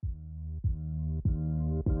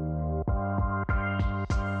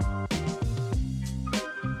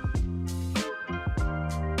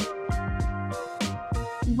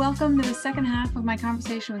Welcome to the second half of my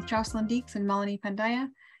conversation with Jocelyn Deeks and Melanie Pandaya.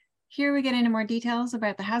 Here we get into more details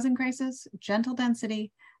about the housing crisis, gentle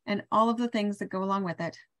density, and all of the things that go along with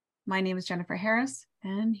it. My name is Jennifer Harris,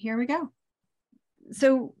 and here we go.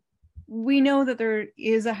 So we know that there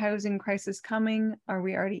is a housing crisis coming. Are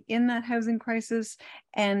we already in that housing crisis?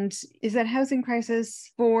 And is that housing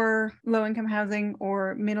crisis for low-income housing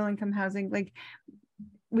or middle-income housing? Like,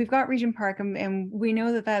 we've got Regent Park, and we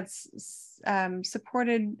know that that's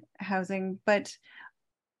supported housing, but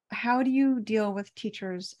how do you deal with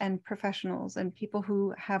teachers and professionals and people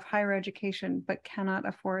who have higher education but cannot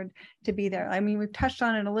afford to be there? I mean, we've touched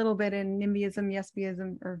on it a little bit in NIMBYism,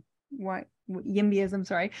 YESBYism, or what, YIMBYism,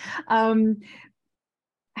 sorry.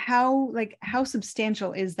 How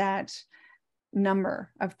substantial is that number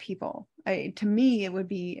of people? To me, it would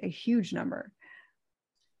be a huge number.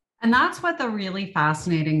 And that's what the really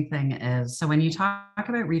fascinating thing is. So when you talk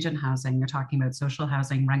about Regent housing, you're talking about social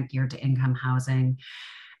housing, rent geared to income housing.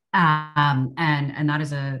 And that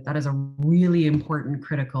is a really important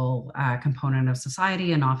critical component of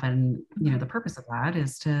society. And often, the purpose of that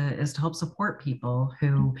is to help support people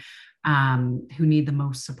who need the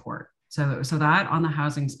most support. So that on the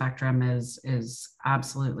housing spectrum is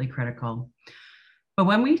absolutely critical. But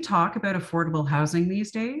when we talk about affordable housing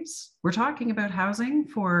these days, we're talking about housing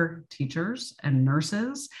for teachers and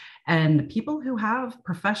nurses and people who have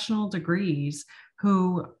professional degrees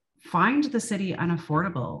who find the city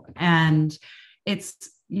unaffordable. And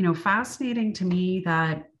it's, fascinating to me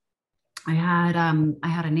that I had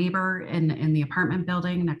a neighbor in the apartment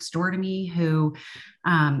building next door to me who,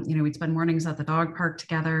 we'd spend mornings at the dog park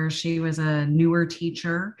together. She was a newer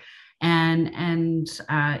teacher and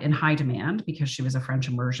in high demand because she was a French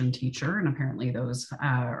immersion teacher, and apparently those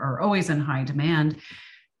are always in high demand.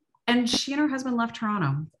 And she and her husband left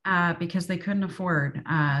Toronto because they couldn't afford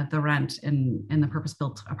the rent in the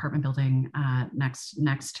purpose-built apartment building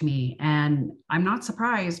next to me. And I'm not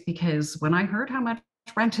surprised, because when I heard how much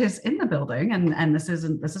rent is in the building, and this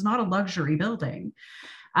is not a luxury building,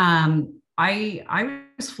 I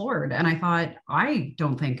was floored, and I thought, I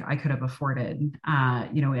don't think I could have afforded,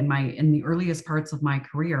 in the earliest parts of my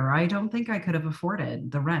career, I don't think I could have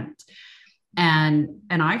afforded the rent. And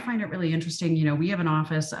I find it really interesting. We have an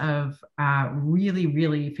office of really,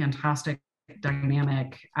 really fantastic,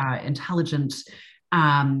 dynamic, intelligent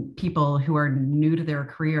people who are new to their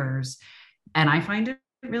careers. And I find it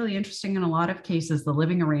really interesting, in a lot of cases, the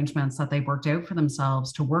living arrangements that they've worked out for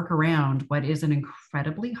themselves to work around what is an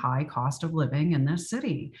incredibly high cost of living in this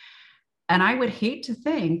city. And I would hate to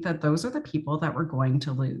think that those are the people that we're going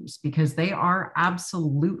to lose, because they are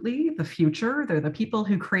absolutely the future. They're the people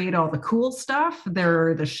who create all the cool stuff.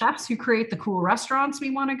 They're the chefs who create the cool restaurants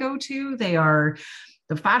we want to go to. They are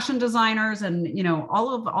the fashion designers and,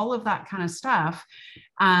 all of that kind of stuff.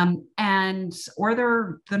 Or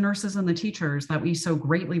they're the nurses and the teachers that we so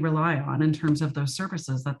greatly rely on in terms of those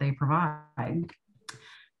services that they provide.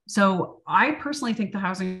 So I personally think the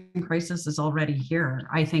housing crisis is already here.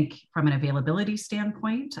 I think from an availability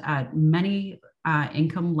standpoint, at many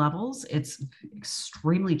income levels, it's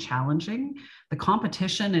extremely challenging. The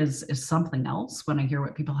competition is something else when I hear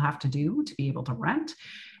what people have to do to be able to rent.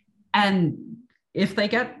 And if they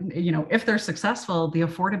get, if they're successful, the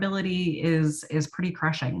affordability is pretty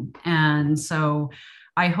crushing. And so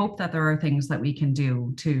I hope that there are things that we can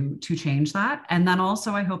do to change that. And then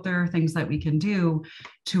also, I hope there are things that we can do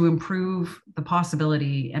to improve the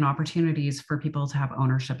possibility and opportunities for people to have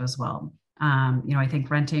ownership as well. I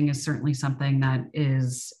think renting is certainly something that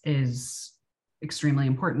is extremely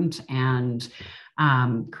important and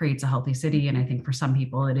creates a healthy city. And I think for some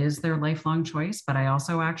people, it is their lifelong choice. But I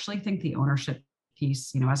also actually think the ownership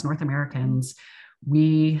piece, as North Americans,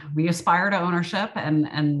 we aspire to ownership,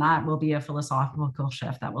 and that will be a philosophical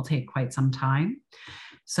shift that will take quite some time.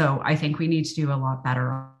 So I think we need to do a lot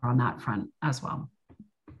better on that front as well.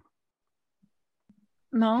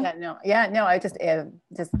 No. I just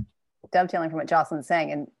dovetailing from what Jocelyn's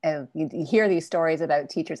saying, and you hear these stories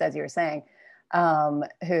about teachers, as you were saying,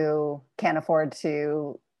 who can't afford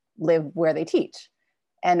to live where they teach.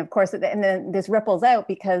 And of course, and then this ripples out,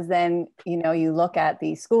 because then, you look at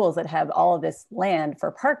these schools that have all of this land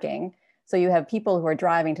for parking. So you have people who are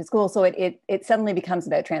driving to school. So it suddenly becomes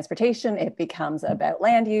about transportation. It becomes about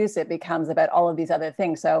land use. It becomes about all of these other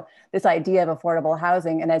things. So this idea of affordable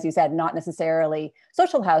housing, and as you said, not necessarily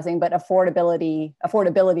social housing, but affordability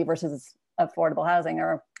versus affordable housing,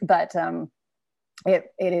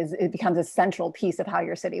 it becomes a central piece of how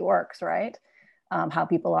your city works, right? How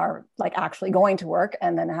people are like actually going to work,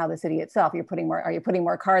 and then how the city itself, are you putting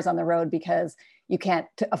more cars on the road because you can't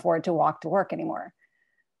afford to walk to work anymore?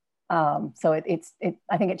 So I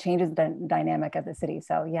think it changes the dynamic of the city.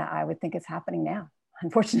 So yeah, I would think it's happening now,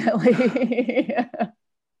 unfortunately.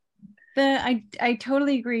 I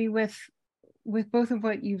totally agree with both of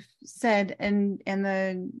what you've said, and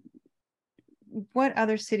what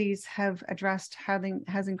other cities have addressed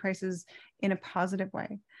housing crisis in a positive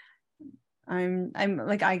way. I'm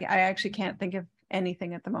like, I actually can't think of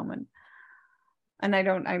anything at the moment. And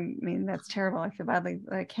I mean, that's terrible. I feel badly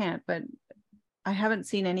that I can't, but I haven't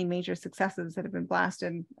seen any major successes that have been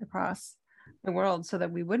blasted across the world so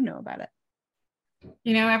that we would know about it.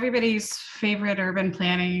 You know, everybody's favorite urban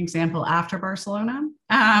planning example after Barcelona,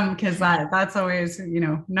 because that's always, you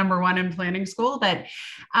know, number one in planning school. But,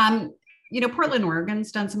 you know, Portland,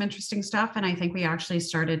 Oregon's done some interesting stuff. And I think we actually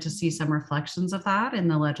started to see some reflections of that in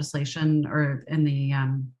the legislation, or in the,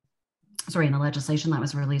 in the legislation that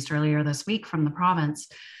was released earlier this week from the province,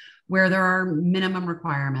 where there are minimum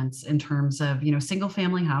requirements in terms of, you know, single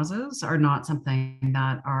family houses are not something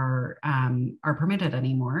that are permitted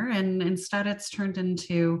anymore. And instead it's turned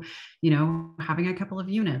into, you know, having a couple of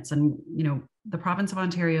units. And, you know, the province of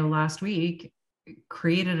Ontario last week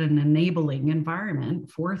created an enabling environment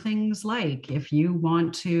for things like, if you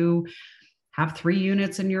want to have 3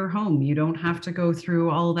 units in your home, you don't have to go through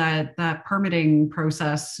all that permitting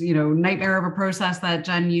process, you know, nightmare of a process that,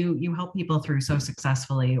 Jen, you help people through so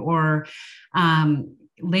successfully. Or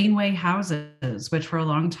laneway houses, which for a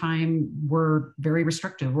long time were very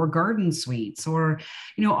restrictive, or garden suites, or,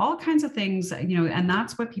 you know, all kinds of things, you know. And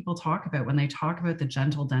that's what people talk about when they talk about the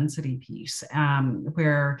gentle density piece,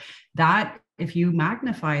 where that, if you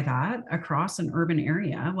magnify that across an urban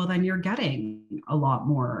area, well, then you're getting a lot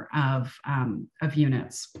more of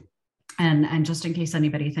units. And just in case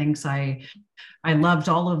anybody thinks I loved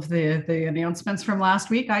all of the announcements from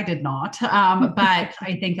last week, I did not. But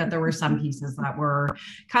I think that there were some pieces that were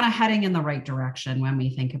kind of heading in the right direction when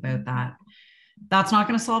we think about that. That's not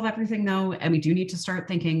going to solve everything, though, and we do need to start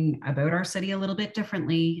thinking about our city a little bit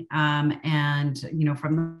differently. And, you know,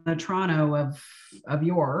 from the Toronto of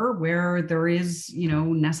yore, where there is, you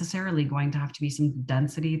know, necessarily going to have to be some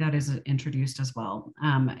density that is introduced as well.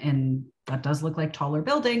 And that does look like taller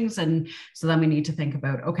buildings. And so then we need to think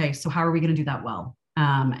about, okay, so how are we going to do that well?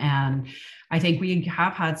 And I think we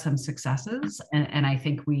have had some successes, and I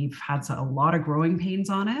think we've had a lot of growing pains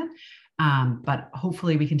on it. But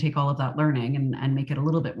hopefully we can take all of that learning and make it a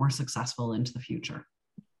little bit more successful into the future.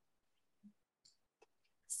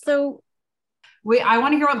 So I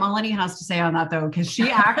want to hear what Melanie has to say on that, though, because she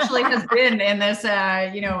actually has been in this,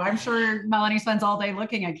 you know, I'm sure Melanie spends all day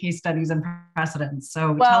looking at case studies and precedents.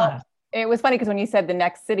 So tell us. It was funny because when you said the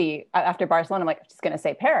next city after Barcelona, I'm like, I'm just going to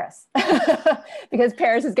say Paris because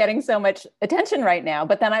Paris is getting so much attention right now.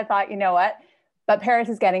 But then I thought, you know what? But Paris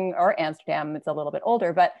is getting, or Amsterdam, it's a little bit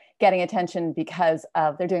older, but getting attention because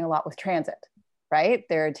they're doing a lot with transit, right?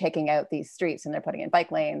 They're taking out these streets and they're putting in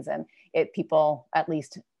bike lanes, and people, at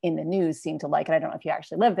least in the news, seem to like it. I don't know if you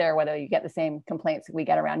actually live there, whether you get the same complaints we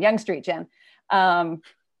get around Yonge Street, Jen. But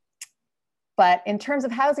in terms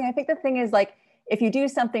of housing, I think the thing is, like, if you do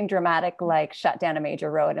something dramatic like shut down a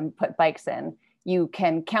major road and put bikes in, you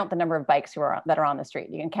can count the number of bikes that are on the street.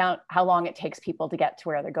 You can count how long it takes people to get to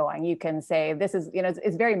where they're going. You can say this is, you know,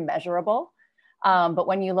 it's very measurable. But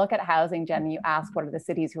when you look at housing, Jen, and you ask what are the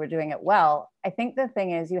cities who are doing it well, I think the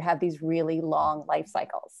thing is you have these really long life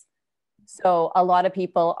cycles. So a lot of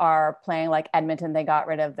people are playing like Edmonton. They got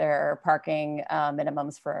rid of their parking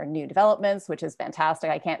minimums for new developments, which is fantastic.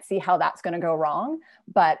 I can't see how that's going to go wrong,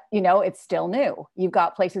 but you know, it's still new. You've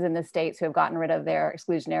got places in the States who have gotten rid of their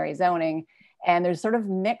exclusionary zoning, and there's sort of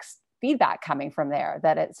mixed feedback coming from there,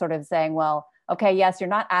 that it's sort of saying, well, okay, yes, you're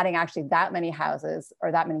not adding actually that many houses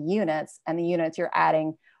or that many units, and the units you're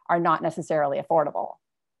adding are not necessarily affordable.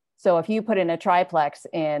 So if you put in a triplex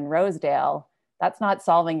in Rosedale, that's not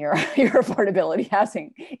solving your affordability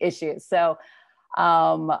housing issues. So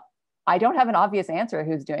I don't have an obvious answer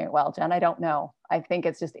who's doing it well, Jen. I don't know. I think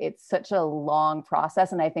it's such a long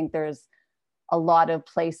process. And I think there's a lot of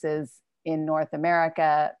places in North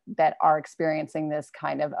America that are experiencing this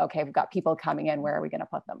kind of, okay, we've got people coming in, where are we going to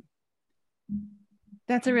put them?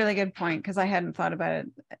 That's a really good point, because I hadn't thought about it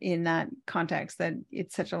in that context, that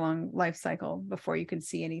it's such a long life cycle before you can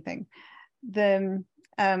see anything.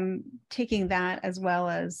 Taking that as well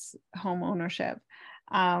as home ownership,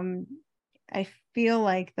 I feel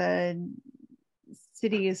like the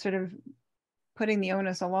city is sort of putting the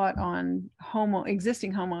onus a lot on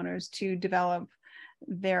existing homeowners to develop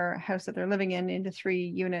their house that they're living in into 3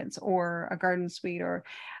 units or a garden suite, or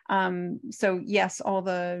so yes, all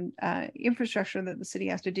the infrastructure that the city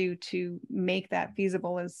has to do to make that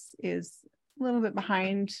feasible is a little bit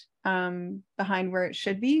behind where it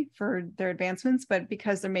should be for their advancements, but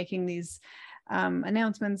because they're making these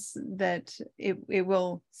announcements, that it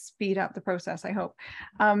will speed up the process, I hope.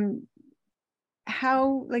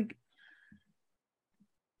 How, like,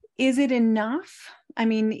 is it enough? I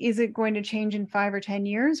mean, is it going to change in 5 or 10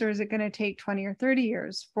 years, or is it going to take 20 or 30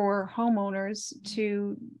 years for homeowners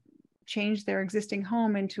to change their existing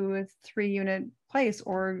home into a 3-unit place,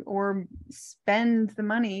 or spend the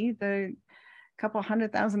money, the couple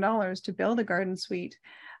 $100,000 to build a garden suite,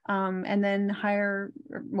 and then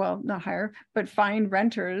not hire, but find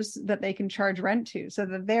renters that they can charge rent to, so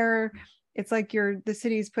that it's like the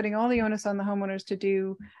city's putting all the onus on the homeowners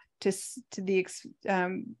to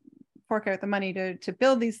fork out the money to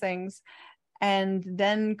build these things, and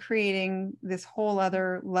then creating this whole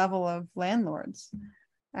other level of landlords.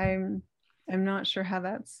 I'm not sure how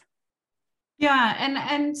that's. Yeah,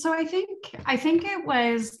 and so I think it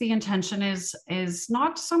was, the intention is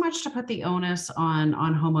not so much to put the onus on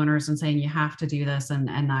homeowners and saying you have to do this and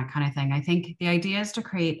that kind of thing. I think the idea is to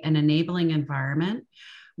create an enabling environment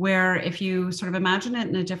where, if you sort of imagine it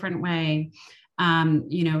in a different way,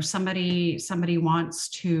 somebody wants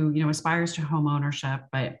to, aspires to home ownership,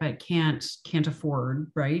 but can't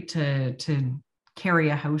afford, right, to carry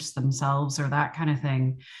a house themselves or that kind of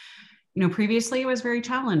thing. Previously it was very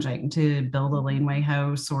challenging to build a laneway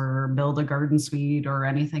house or build a garden suite or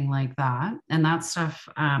anything like that. And that stuff,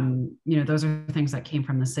 those are things that came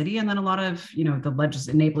from the city. And then a lot of, the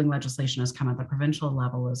enabling legislation has come at the provincial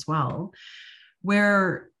level as well,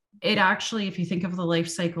 where it actually, if you think of the life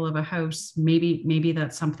cycle of a house, maybe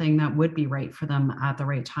that's something that would be right for them at the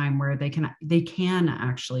right time, where they can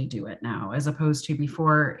actually do it now, as opposed to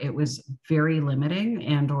before it was very limiting,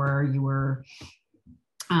 and or you were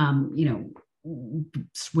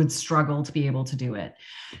would struggle to be able to do it.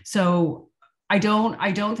 So I don't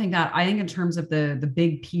think that. I think in terms of the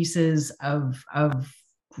big pieces of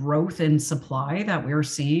growth in supply that we're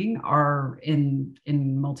seeing are in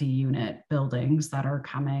multi-unit buildings that are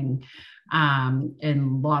coming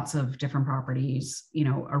in lots of different properties,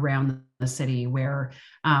 around the city, where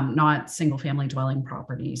not single family dwelling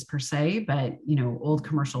properties per se, but old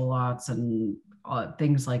commercial lots and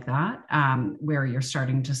things like that, where you're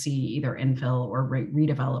starting to see either infill or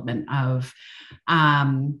redevelopment of,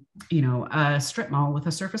 a strip mall with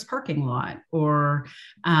a surface parking lot, or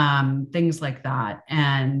things like that.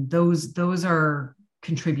 And those are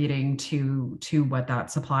contributing to what that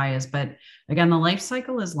supply is. But again, the life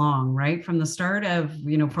cycle is long, right? From the start of,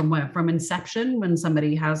 from inception, when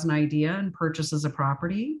somebody has an idea and purchases a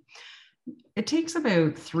property, it takes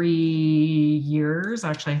about 3 years,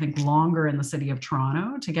 actually, I think longer in the city of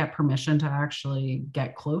Toronto, to get permission to actually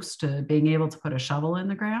get close to being able to put a shovel in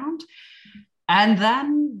the ground. And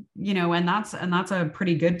then, and that's a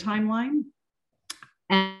pretty good timeline.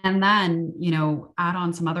 And then, add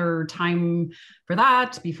on some other time for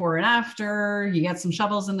that, before and after, you get some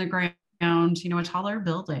shovels in the ground. A taller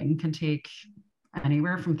building can take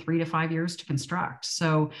anywhere from 3 to 5 years to construct.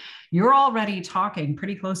 So you're already talking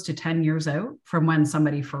pretty close to 10 years out from when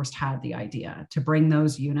somebody first had the idea to bring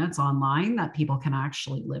those units online that people can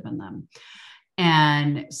actually live in them.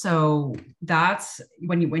 And so that's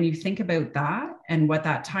when you think about that and what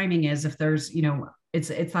that timing is, if there's,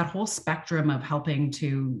 it's that whole spectrum of helping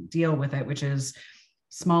to deal with it, which is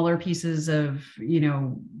smaller pieces of,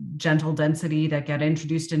 gentle density that get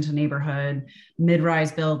introduced into neighborhood,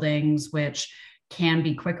 mid-rise buildings, which can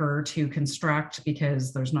be quicker to construct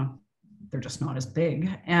because they're just not as big.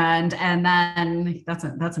 And then that's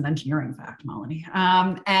an engineering fact, Melanie.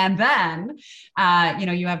 And then,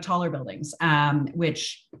 you have taller buildings,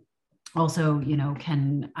 which also,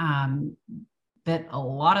 can fit a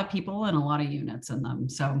lot of people and a lot of units in them.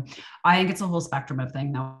 So I think it's a whole spectrum of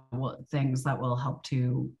things that will help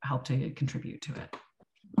to contribute to it.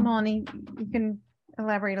 Melanie, you can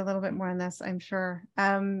elaborate a little bit more on this, I'm sure.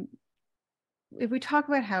 If we talk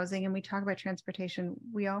about housing and we talk about transportation,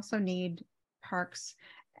 we also need parks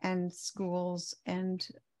and schools and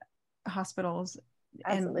hospitals.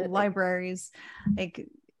 Absolutely. And libraries. Like,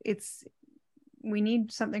 we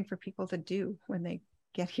need something for people to do when they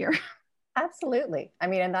get here. Absolutely. I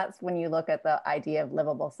mean, and that's when you look at the idea of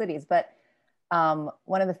livable cities. But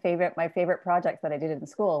one of my favorite projects that I did in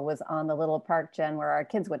school was on the little park, Jen, where our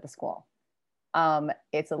kids went to school.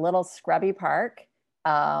 It's a little scrubby park,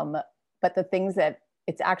 but the things that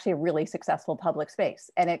it's actually a really successful public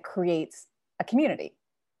space, and it creates a community.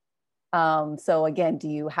 So again,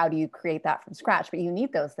 how do you create that from scratch? But you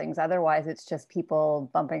need those things. Otherwise, it's just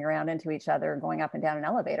people bumping around into each other, going up and down an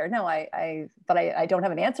elevator. No, I don't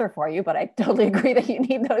have an answer for you, but I totally agree that you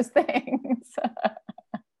need those things.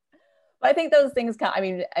 I think those things come, I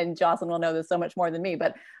mean, and Jocelyn will know this so much more than me,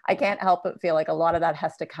 but I can't help but feel like a lot of that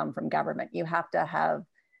has to come from government. You have to have,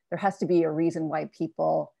 there has to be a reason why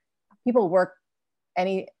people work,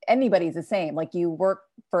 anybody's the same, like you work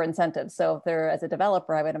for incentives. So if they're, as a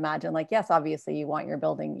developer, I would imagine, like, yes, obviously you want your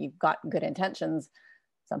building, you've got good intentions.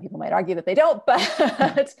 Some people might argue that they don't,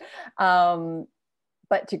 but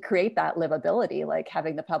to create that livability, like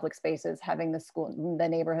having the public spaces, having the school, the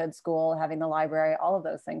neighborhood school, having the library, all of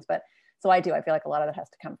those things. But so I feel like a lot of that has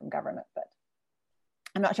to come from government, but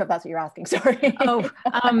I'm not sure if that's what you're asking. Sorry. Oh,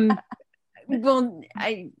 well,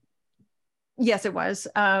 yes, it was.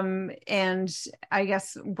 And I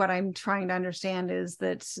guess what I'm trying to understand is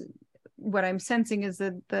that what I'm sensing is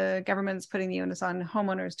that the government's putting the onus on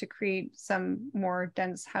homeowners to create some more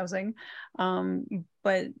dense housing.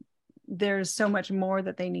 But there's so much more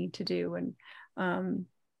that they need to do. And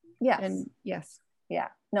yes. And yes. Yeah,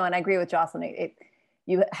 no, and I agree with Jocelyn.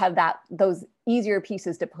 You have those easier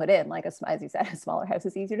pieces to put in, like as you said, a smaller house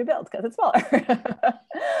is easier to build because it's smaller.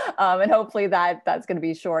 And hopefully that's going to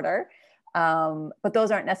be shorter. But those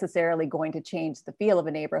aren't necessarily going to change the feel of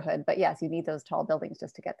a neighborhood. But yes, you need those tall buildings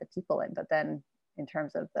just to get the people in. But then in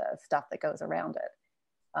terms of the stuff that goes around it.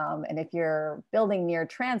 And if you're building near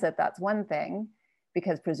transit, that's one thing,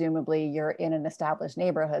 because presumably you're in an established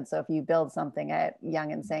neighborhood. So if you build something at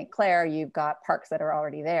Yonge and St. Clair, you've got parks that are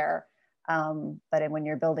already there. But when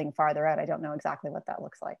you're building farther out, I don't know exactly what that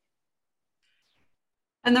looks like.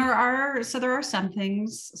 And there are some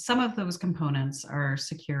things, some of those components are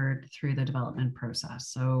secured through the development process.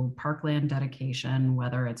 So parkland dedication,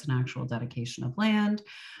 whether it's an actual dedication of land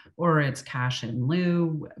or it's cash in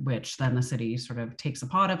lieu, which then the city sort of takes a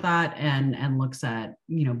pot of that and looks at,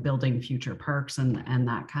 building future parks and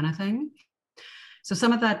that kind of thing. So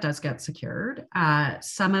some of that does get secured.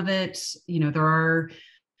 Some of it,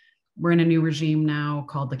 we're in a new regime now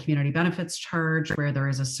called the community benefits charge, where there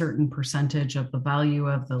is a certain percentage of the value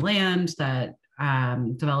of the land that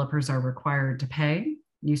developers are required to pay.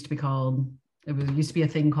 It used to be a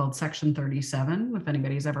thing called Section 37, if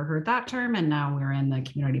anybody's ever heard that term. And now we're in the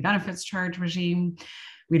community benefits charge regime.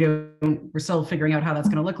 We're still figuring out how that's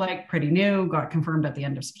going to look like. Pretty new, got confirmed at the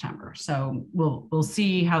end of September. So we'll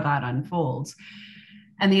see how that unfolds.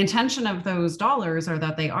 And the intention of those dollars are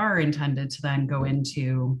that they are intended to then go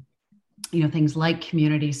into things like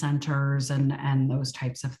community centers and those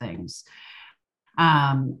types of things.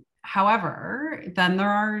 However, then there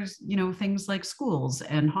are, things like schools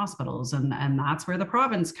and hospitals, and that's where the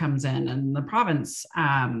province comes in. And the province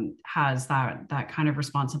has that kind of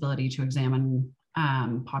responsibility to examine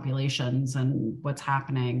populations and what's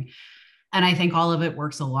happening. And I think all of it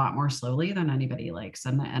works a lot more slowly than anybody likes.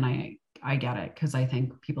 And I get it, because I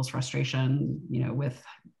think people's frustration, with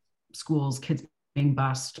schools, kids being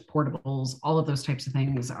bused, portables, all of those types of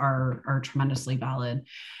things are tremendously valid.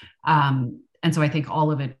 And so I think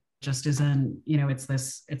all of it just isn't, it's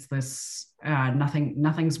this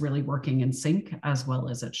nothing's really working in sync as well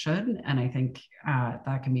as it should. And I think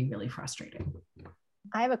that can be really frustrating.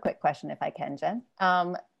 I have a quick question, if I can, Jen.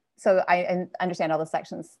 So I understand all the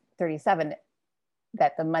sections 37,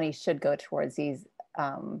 that the money should go towards these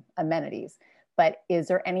amenities, but is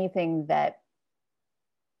there anything that,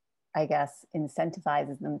 I guess,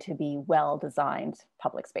 incentivizes them to be well-designed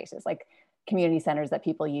public spaces, like community centers that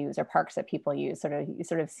people use or parks that people use? You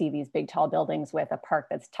sort of see these big tall buildings with a park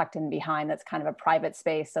that's tucked in behind, that's kind of a private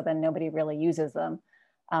space, so then nobody really uses them.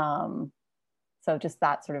 So just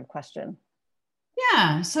that sort of question.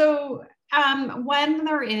 Yeah. So when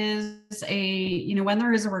there is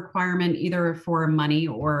a requirement either for money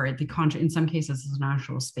or in some cases is an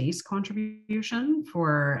actual space contribution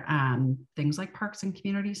for things like parks and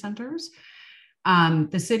community centers,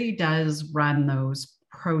 the city does run those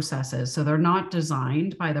processes. So they're not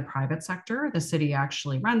designed by the private sector. The city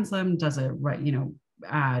actually runs them,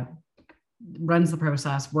 runs the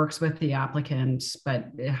process, works with the applicant, but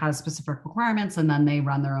it has specific requirements, and then they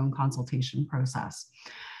run their own consultation process.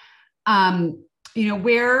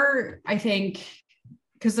 Where I think,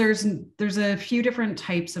 because there's a few different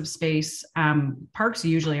types of space. Parks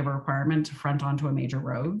usually have a requirement to front onto a major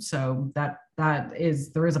road, so there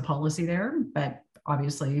is a policy there, but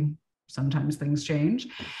obviously sometimes things change.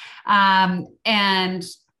 And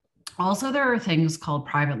also, there are things called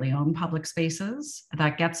privately owned public spaces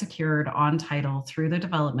that get secured on title through the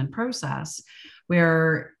development process,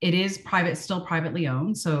 where it is still privately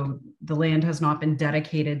owned. So the land has not been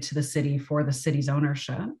dedicated to the city for the city's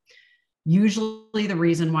ownership. Usually the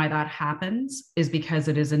reason why that happens is because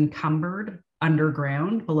it is encumbered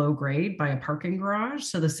underground below grade by a parking garage.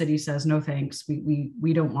 So the city says, no, thanks.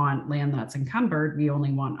 We don't want land that's encumbered. We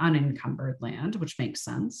only want unencumbered land, which makes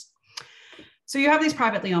sense. So you have these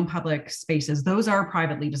privately owned public spaces. Those are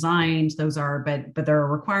privately designed. Those are, but there are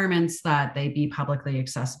requirements that they be publicly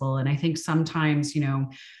accessible. And I think sometimes,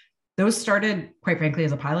 those started, quite frankly,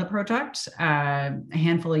 as a pilot project a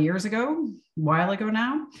handful of years ago, a while ago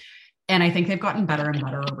now. And I think they've gotten better and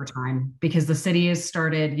better over time because the city has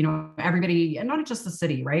started, everybody, and not just the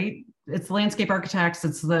city, right? It's the landscape architects,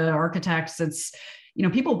 it's the architects, it's,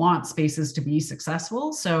 people want spaces to be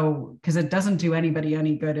successful. So, because it doesn't do anybody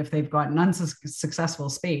any good if they've got an unsuccessful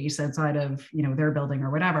space outside of, their building or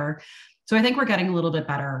whatever. So I think we're getting a little bit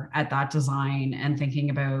better at that design and thinking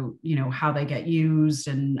about, how they get used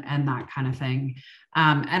and that kind of thing.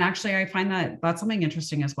 And actually, I find that that's something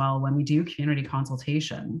interesting as well when we do community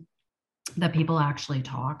consultation, that people actually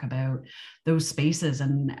talk about those spaces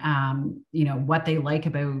and, what they like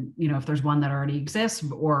about, if there's one that already exists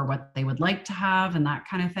or what they would like to have and that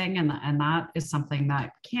kind of thing. And that is something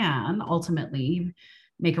that can ultimately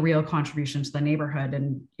make a real contribution to the neighborhood.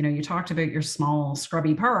 And, you talked about your small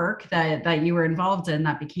scrubby park that you were involved in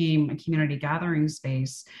that became a community gathering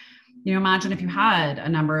space. Imagine if you had a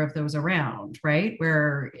number of those around, right?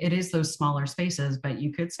 Where it is those smaller spaces, but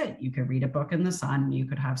you could sit, you could read a book in the sun, you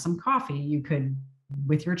could have some coffee, you could,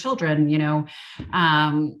 with your children,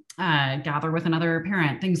 gather with another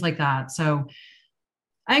parent, things like that. So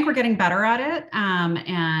I think we're getting better at it.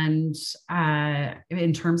 And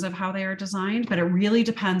in terms of how they are designed, but it really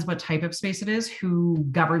depends what type of space it is, who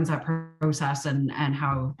governs that process and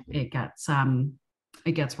how it gets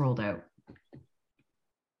rolled out.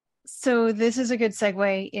 So this is a good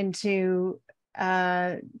segue into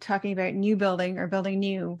talking about new building or building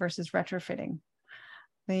new versus retrofitting.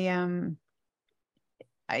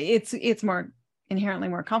 It's more inherently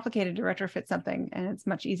more complicated to retrofit something, and it's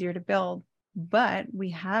much easier to build. But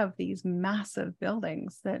we have these massive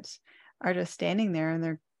buildings that are just standing there,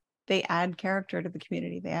 and they add character to the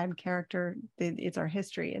community. They add character. It's our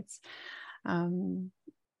history. It's and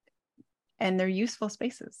they're useful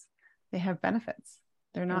spaces. They have benefits.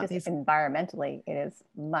 They're not just environmentally, it is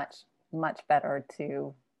much, much better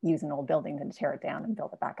to use an old building than to tear it down and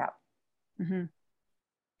build it back up. Mm-hmm.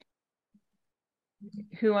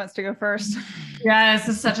 Who wants to go first? Yeah, this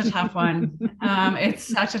is such a tough one. It's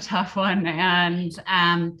such a tough one. And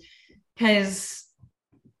because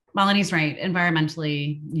Melanie's right,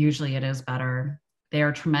 environmentally, usually it is better. They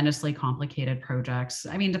are tremendously complicated projects.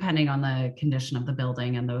 I mean, depending on the condition of the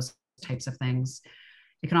building and those types of things.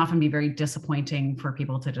 It can often be very disappointing for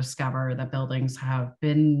people to discover that buildings have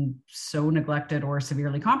been so neglected or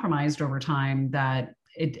severely compromised over time that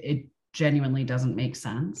it genuinely doesn't make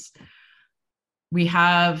sense. We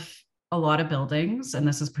have a lot of buildings, and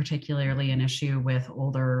this is particularly an issue with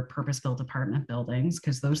older purpose-built apartment buildings,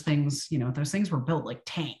 because those things were built like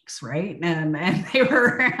tanks, right? And they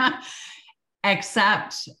were,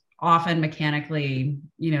 except often mechanically,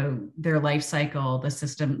 their life cycle, the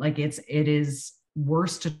system, like it is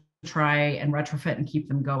worse to try and retrofit and keep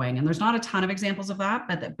them going. And there's not a ton of examples of that,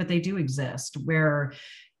 but they do exist where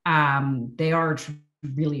they are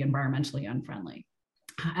really environmentally unfriendly.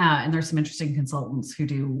 And there's some interesting consultants who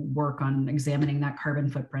do work on examining that carbon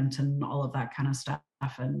footprint and all of that kind of stuff.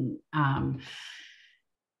 And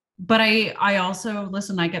but I also,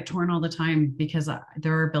 listen, I get torn all the time because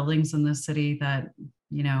there are buildings in this city that,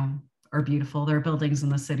 are beautiful. There are buildings in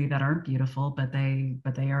the city that aren't beautiful, but they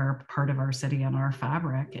are part of our city and our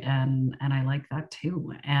fabric. And I like that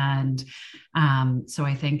too. And so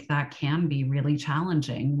I think that can be really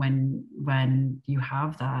challenging when you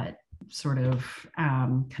have that sort of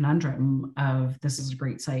conundrum of, this is a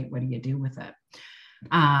great site, what do you do with it?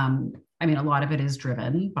 I mean, a lot of it is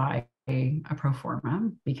driven by a pro forma,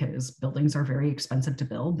 because buildings are very expensive to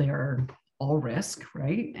build. They are all risk,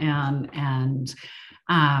 right? And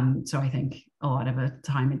so I think a lot of the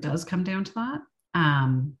time it does come down to that.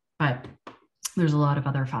 But there's a lot of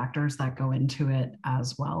other factors that go into it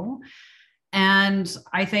as well. And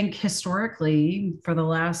I think historically, for the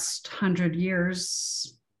last 100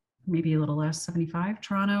 years, maybe a little less, 75,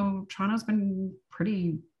 Toronto's been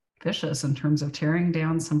pretty vicious in terms of tearing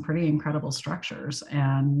down some pretty incredible structures.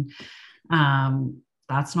 And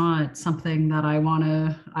that's not something that I want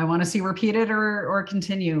to see repeated or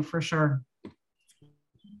continue, for sure.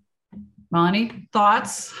 Melanie,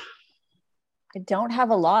 thoughts? I don't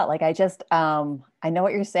have a lot. Like, I just, I know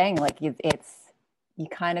what you're saying. Like, you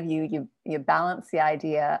balance the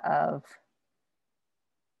idea of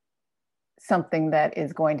something that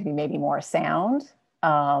is going to be maybe more sound.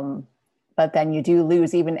 But then you do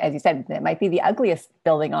lose, even as you said, it might be the ugliest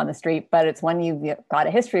building on the street, but it's one you've got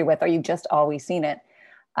a history with, or you've just always seen it.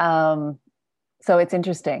 So it's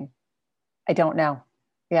interesting. I don't know.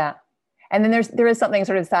 Yeah. And then there is something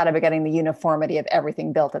sort of sad about getting the uniformity of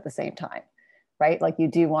everything built at the same time, right? Like you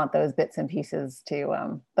do want those bits and pieces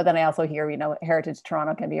to, but then I also hear, Heritage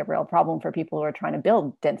Toronto can be a real problem for people who are trying to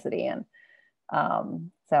build density in.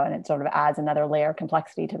 And it sort of adds another layer of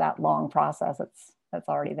complexity to that long process that's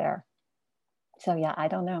already there. So yeah, I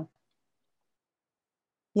don't know.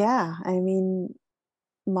 Yeah, I mean,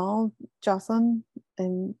 Mal, Jocelyn,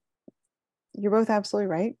 and you're both absolutely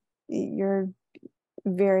right. You're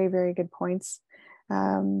very, very good points.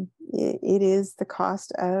 It is the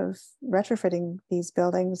cost of retrofitting these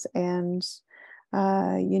buildings, and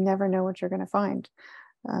you never know what you're going to find.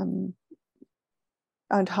 On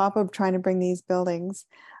top of trying to bring these buildings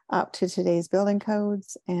up to today's building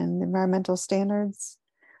codes and environmental standards,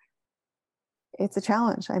 it's a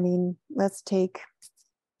challenge. I mean, let's take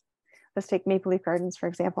Maple Leaf Gardens, for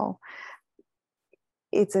example.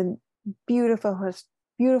 It's a beautiful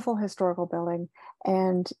historical building,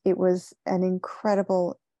 and it was an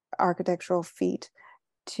incredible architectural feat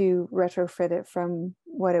to retrofit it from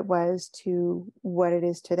what it was to what it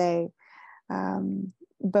is today.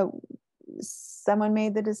 But someone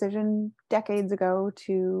made the decision decades ago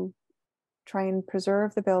to try and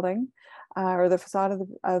preserve the building or the facade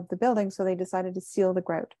of the building, so they decided to seal the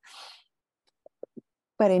grout.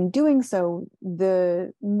 But in doing so,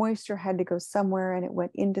 the moisture had to go somewhere, and it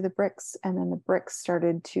went into the bricks, and then the bricks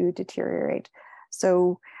started to deteriorate.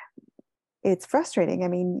 So it's frustrating. I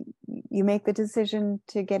mean, you make the decision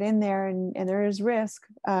to get in there, and there is risk,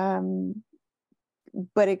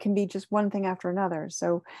 but it can be just one thing after another.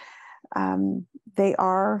 So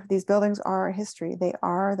these buildings are a history. They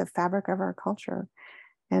are the fabric of our culture.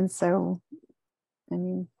 And so, I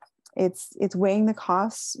mean, it's weighing the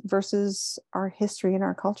costs versus our history and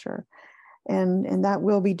our culture, and that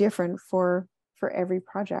will be different for every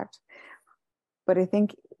project. But I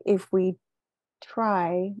think if we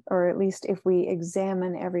try, or at least if we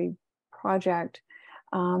examine every project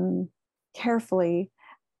carefully,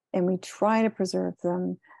 and we try to preserve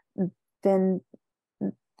them, then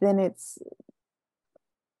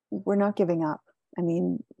we're not giving up. I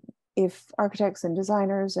mean, if architects and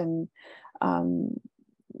designers and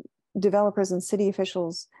developers and city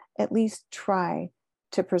officials at least try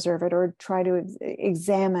to preserve it, or try to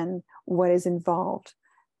examine what is involved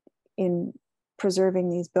in preserving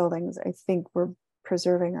these buildings, I think we're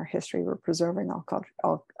preserving our history, we're preserving our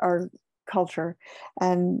culture,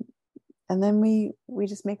 and then we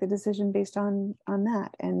just make the decision based on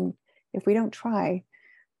that. And if we don't try,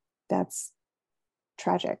 that's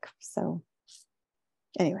tragic. So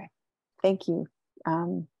anyway, thank you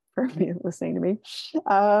for listening to me.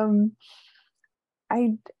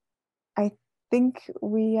 I think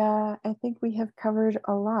we have covered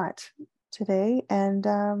a lot today,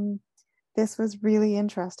 and this was really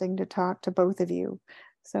interesting to talk to both of you.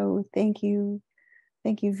 So thank you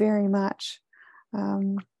very much.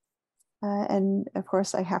 And of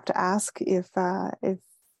course, I have to ask if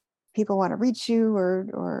people want to reach you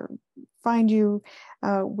or find you,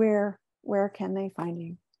 where can they find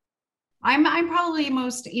you? I'm probably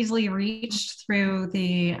most easily reached through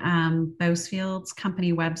the Bousfields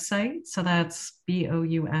company website. So that's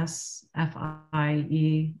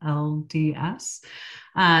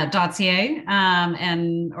BOUSFIELDS.ca.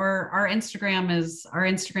 And or our Instagram's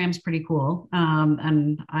pretty cool.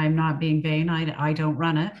 And I'm not being vain. I don't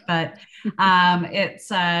run it, but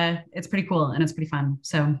it's pretty cool and it's pretty fun.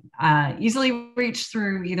 So easily reached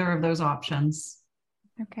through either of those options.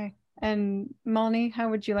 Okay. And Melanie, how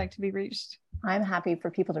would you like to be reached? I'm happy for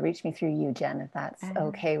people to reach me through you, Jen, if that's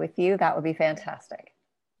okay with you. That would be fantastic.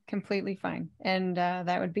 Completely fine. And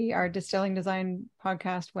that would be our Distilling Design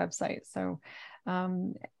podcast website. So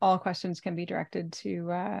all questions can be directed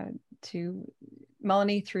to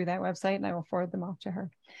Melanie through that website, and I will forward them off to her.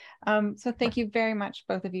 So thank you very much,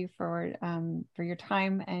 both of you, for your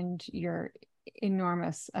time and your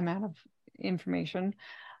enormous amount of information.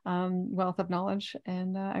 Wealth of knowledge,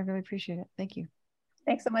 and I really appreciate it. Thank you.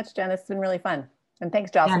 Thanks so much, Jen. It's been really fun. And thanks,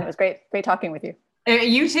 Jocelyn. Yeah. It was great talking with you.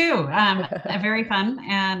 You too. Very fun.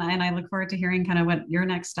 And I look forward to hearing kind of what your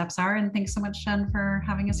next steps are. And thanks so much, Jen, for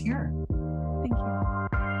having us here.